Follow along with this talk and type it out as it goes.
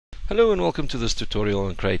Hello and welcome to this tutorial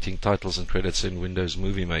on creating titles and credits in Windows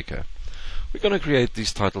Movie Maker. We're going to create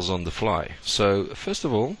these titles on the fly. So first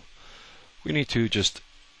of all, we need to just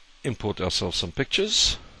import ourselves some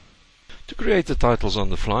pictures. To create the titles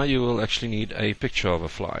on the fly, you will actually need a picture of a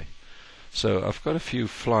fly. So I've got a few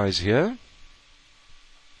flies here,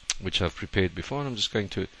 which I've prepared before, and I'm just going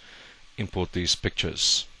to import these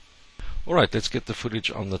pictures. Alright, let's get the footage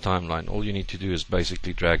on the timeline. All you need to do is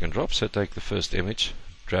basically drag and drop. So take the first image,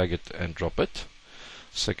 drag it and drop it.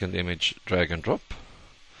 Second image, drag and drop.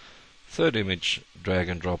 Third image, drag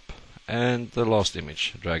and drop. And the last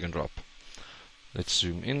image, drag and drop. Let's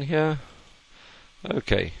zoom in here.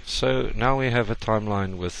 Okay, so now we have a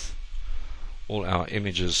timeline with all our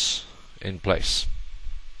images in place.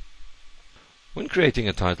 When creating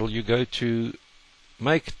a title, you go to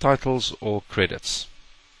Make Titles or Credits.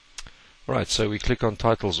 Right, so we click on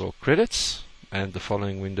Titles or Credits, and the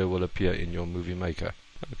following window will appear in your Movie Maker.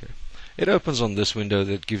 Okay, it opens on this window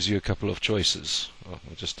that gives you a couple of choices. I'll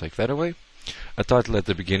just take that away. A title at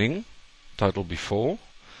the beginning, title before,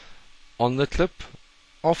 on the clip,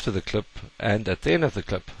 after the clip, and at the end of the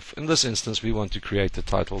clip. In this instance, we want to create the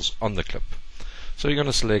titles on the clip. So you're going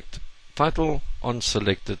to select Title on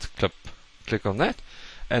Selected Clip. Click on that,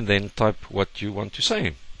 and then type what you want to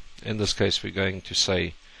say. In this case, we're going to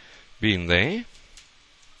say Been There.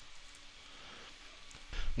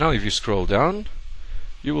 Now if you scroll down,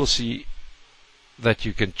 you will see that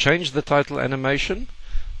you can change the title animation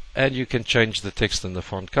and you can change the text and the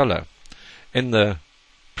font color. In the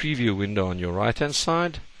preview window on your right hand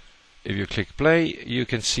side, if you click play, you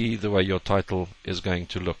can see the way your title is going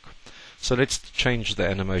to look. So let's change the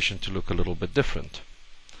animation to look a little bit different.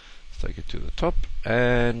 Let's take it to the top,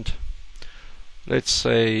 and let's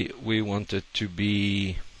say we want it to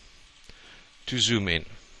zoom in.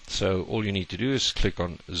 So all you need to do is click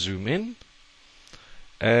on zoom in,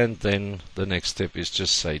 and then the next step is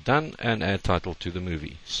just say done and add title to the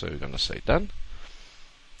movie. So we're going to say done.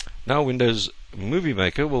 Now Windows Movie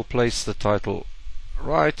Maker will place the title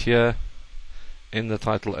right here in the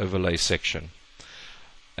title overlay section,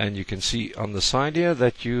 and you can see on the side here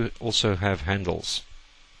that you also have handles.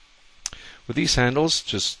 With these handles,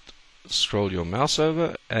 just scroll your mouse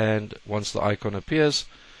over, and once the icon appears,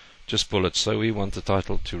 just pull it. So we want the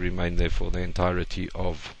title to remain there for the entirety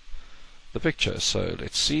of the picture. So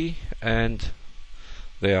let's see, and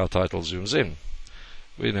there our title zooms in.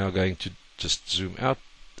 We're now going to just zoom out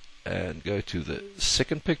and go to the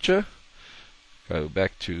second picture, go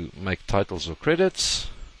back to Make Titles or Credits,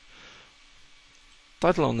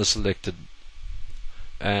 title on the selected,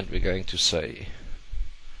 and we're going to say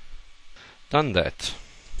done that,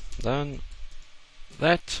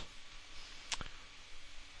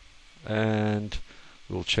 and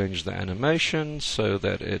we'll change the animation so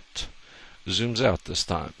that it zooms out this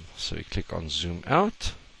time. So we click on zoom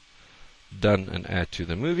out, done and add to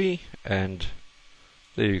the movie, and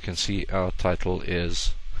there you can see our title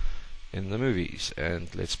is in the movies.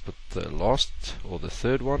 And let's put the last or the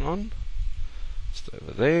third one on, just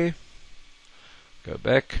over there. Go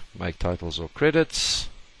back, Make Titles or Credits,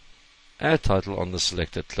 add title on the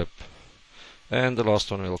selected clip, and the last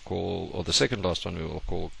one we'll call, or the second last one we will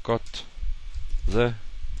call Got the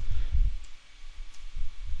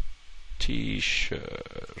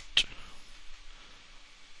T-shirt.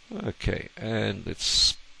 Okay, and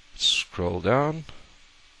let's scroll down,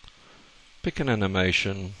 pick an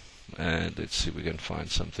animation, and let's see if we can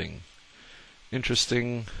find something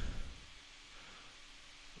interesting.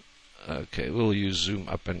 Okay, we'll use zoom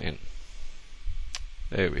up and in.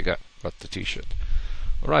 There we go, got the T-shirt.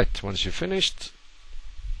 Alright, once you're finished,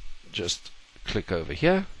 just click over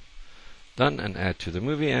here, done and add to the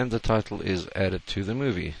movie, and the title is added to the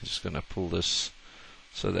movie. Just going to pull this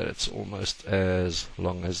so that it's almost as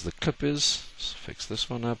long as the clip is. Let's fix this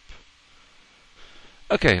one up.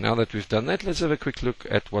 Okay, now that we've done that, let's have a quick look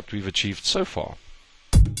at what we've achieved so far.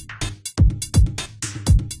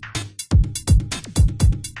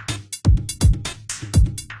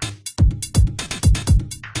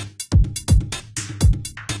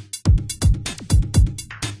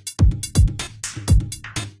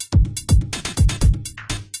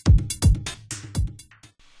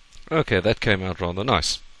 Okay, that came out rather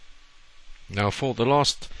nice. Now for the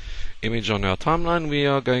last image on our timeline, we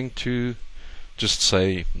are going to just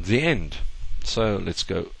say the end. So let's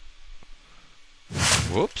go.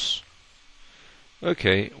 Whoops.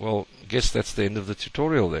 Okay, well, guess that's the end of the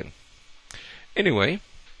tutorial then. Anyway,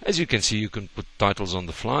 as you can see, you can put titles on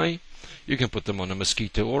the fly, you can put them on a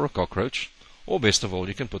mosquito or a cockroach, or best of all,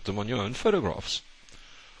 you can put them on your own photographs.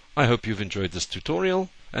 I hope you've enjoyed this tutorial,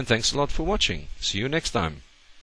 and thanks a lot for watching. See you next time.